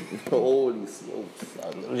 Holy smokes.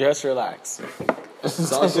 son. Just relax.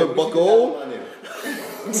 Sasha Bucko.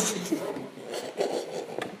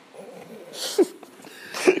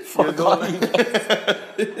 Fuck all you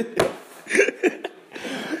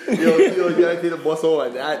Yo, you gotta take the bus home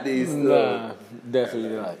at that day still. Nah, definitely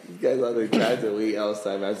not. These guys are like trying to wait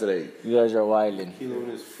outside, man. So like, You guys are wildin'. Kilo in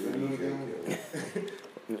his free.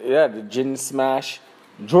 Yeah, the gin smash.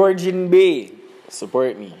 Georgian Bay.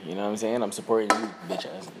 Support me. You know what I'm saying? I'm supporting you, bitch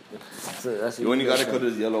ass. That's you only gotta cut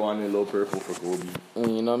his yellow on and low purple for Kobe.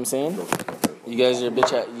 You know what I'm saying? You guys are a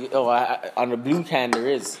bitch ass. On the blue can there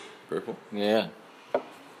is. Purple? Yeah.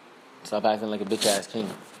 Stop acting like a bitch ass king.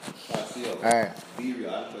 Alright. Be real,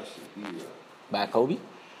 I have a question. Be real. By Kobe?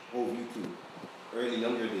 Oh, you too. Early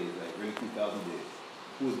younger days, like early 2000 days.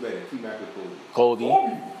 Who was better, T-Mac or Kobe?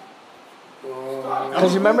 Kobe.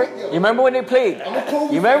 Cause you remember when they played?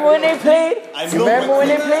 You remember when they played? And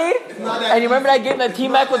you remember that game that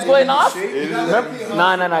T-Mac was going off?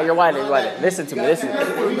 No, you're wild. Listen to me.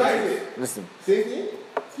 Listen. Same thing?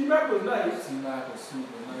 T-Mac was nice. T-Mac was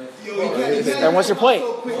super nice. And what's your point?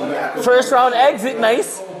 First round exit,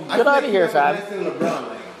 nice. Get out of here, fam.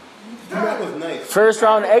 T-Mac was nice. First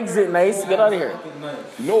round exit, nice. Get out of here.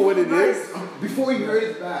 You know what it is? Before he hurt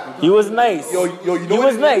his back. He was nice. Yo, you know He what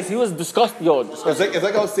was it nice. He was disgusting. Yo, disgusting. It's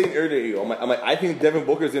like I was saying earlier. Yo, I'm like, I think Devin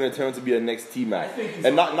Booker is gonna turn out to be the next T-Mac,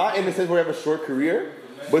 and not in the sense where you have a short career,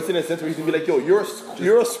 but it's in a sense where he's gonna be like, yo, you're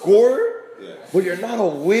a scorer, but you're not a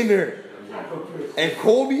winner. And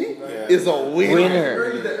Kobe is a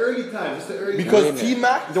winner. The early times. It's the early Because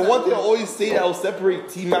T-Mac, the one thing I always say that will separate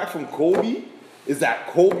T-Mac from Kobe is that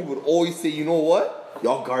Kobe would always say, you know what?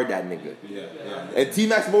 Y'all guard that nigga. And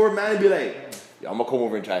T-Mac's more man and be like, yo, I'm gonna come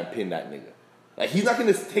over and try and pin that nigga. Like he's not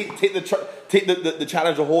gonna take the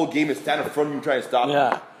challenge the whole game and stand in front of you and try and stop him.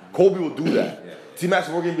 Yeah. Kobe will do that. T-Mac's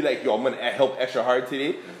more gonna be like, yo, I'm gonna help extra hard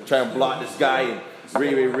today, try and block this guy and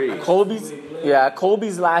Ray.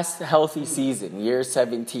 Kobe's last healthy season, year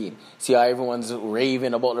 17. See how everyone's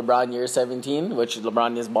raving about LeBron year 17, which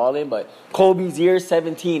LeBron is balling, but Kobe's year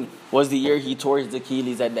 17 was the year he tore his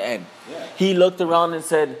Achilles at the end. Yeah. He looked around and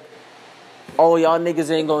said, oh, y'all niggas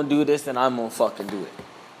ain't gonna do this, then I'm gonna fucking do it.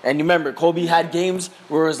 And you remember, Kobe had games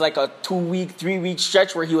where it was like a 2-week, 3-week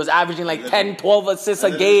stretch where he was averaging like 10, 12 assists a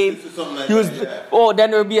game. Then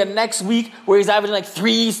there would be a next week where he's averaging like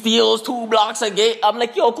 3 steals, 2 blocks a game. I'm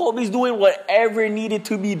like, yo, Kobe's doing whatever needed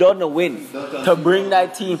to be done to win, to bring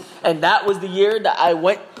that team. And that was the year that I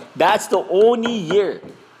went, that's the only year,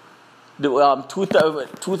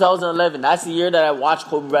 2011, that's the year that I watched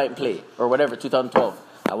Kobe Bryant play, or whatever, 2012.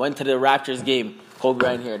 I went to the Raptors game, Kobe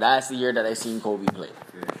Bryant here. That's the year that I seen Kobe play.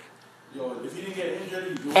 Yo, if he didn't get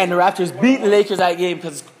injured, and the Raptors beat the Lakers that game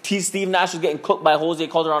because Steve Nash was getting cooked by Jose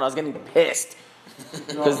Calderon. I was getting pissed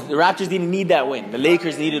because the Raptors didn't need that win. The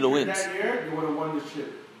Lakers needed the wins. That year, they would have won the shit.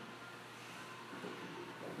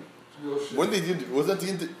 Real shit. When they did, was that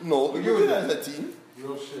team? No, you were that team.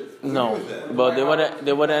 Real shit. No, but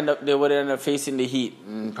they would end up facing the Heat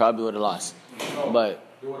and probably would have lost. But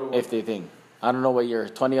if they think. I don't know what year,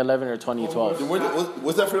 2011 or 2012.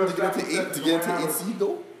 Was that for them to get into 8 seed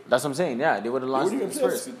though? That's what I'm saying. Yeah, they would have lost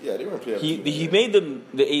first. Yeah, they weren't playing. He made them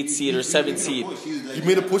the 8th seed or 7th seed. He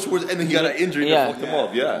made a push towards the end and he got an injury and fucked him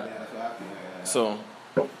up. Yeah. So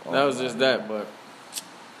that was just that. But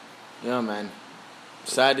yeah, man,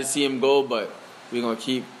 sad to see him go. But we're gonna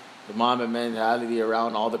keep the Mamba mentality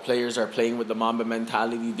around. All the players are playing with the Mamba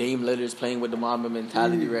mentality. Dame Lillard's playing with the Mamba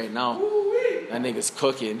mentality right now. That nigga's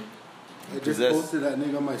cooking. I just posted that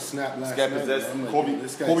nigga on my Snap last night.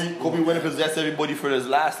 Kobe went and possessed everybody for his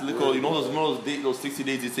last little, those 60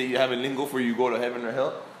 days you say you have a lingo for you go to heaven or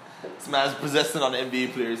hell? This man's possessing on the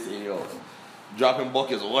NBA players saying, yo, dropping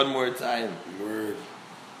buckets one more time. Word.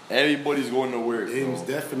 Everybody's going to work. Dame's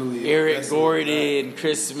definitely Eric Gordon,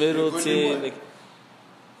 Chris Middleton,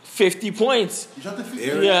 50 points. You dropped the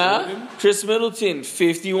 50? Yeah. Gordon? Chris Middleton,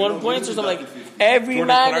 51 points or something. Like, every Jordan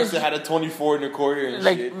man Clarkson had a 24 in the quarter and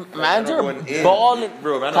like, shit. Man's are balling.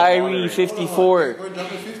 Kyrie, 54. Gordon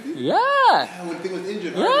dropped 50? Yeah. When the thing was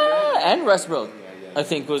injured. Yeah. And Westbrook, I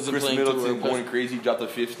think, was Chris playing Middleton going crazy, dropped a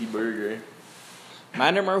 50 burger.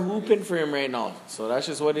 Man, them are hooping for him right now. So that's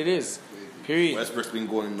just what it is. Period. Westbrook's been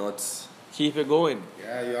going nuts. Keep it going.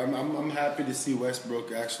 Yeah, I'm happy to see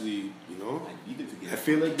Westbrook actually, I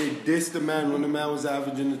feel like they dissed the man when the man was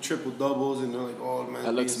averaging the triple doubles, and they're like, oh, man.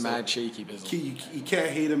 That looks mad shaky, business. You can't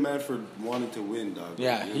hate a man for wanting to win, dog.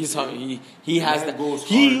 Yeah, he has that.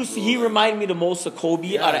 He reminded me the most of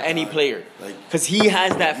Kobe out of any player, because he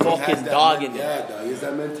has that fucking dog in there. Yeah, dog. He has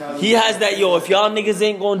that mentality. He has that. Yo, if y'all niggas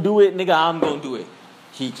ain't gonna do it, nigga, I'm gonna do it.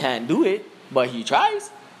 He can't do it, but he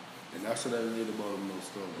tries. And that's what I relate about him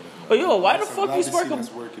most though. Oh, yo, why the fuck you spark him?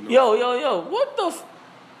 Yo, what the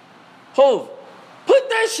Hove, put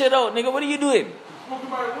that shit out, nigga. What are you doing?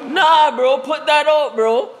 Nah, bro, put that out,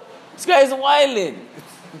 bro. This guy's wildin'.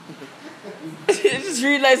 Just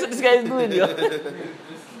realize what this guy's doing, yo.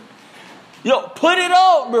 Yo, put it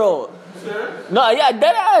out, bro. Nah, yeah,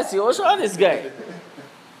 dead ass, yo. What's wrong with this guy?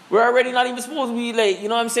 We're already not even supposed to be like, you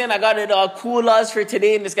know what I'm saying? I got it cool us for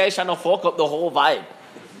today, and this guy's trying to fuck up the whole vibe.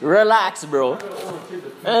 Relax, bro.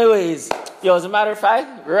 Anyways, yo, as a matter of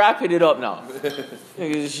fact, wrapping it up now.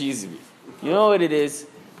 You know what it is.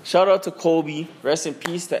 Shout out to Kobe. Rest in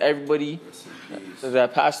peace to everybody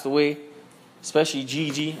that passed away, especially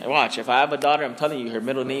Gigi. And watch, if I have a daughter, I'm telling you, her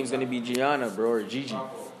middle name's going to be Gianna, bro, or Gigi.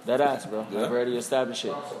 That ass, bro. Yeah. I've already established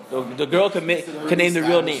it. The girl can name the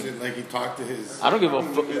real name. Like he talked to his... I don't give a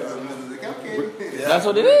fuck. That's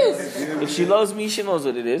what it is. If she loves me, she knows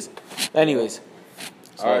what it is. Anyways.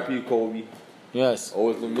 R.I.P. Kobe. Yes.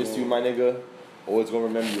 Always gonna miss you, my nigga. Always gonna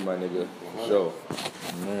remember you, my nigga. For sure.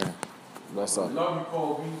 Man. That's all. Love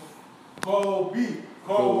you,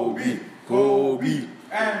 Kobe.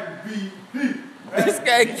 MVP. This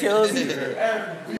guy kills it.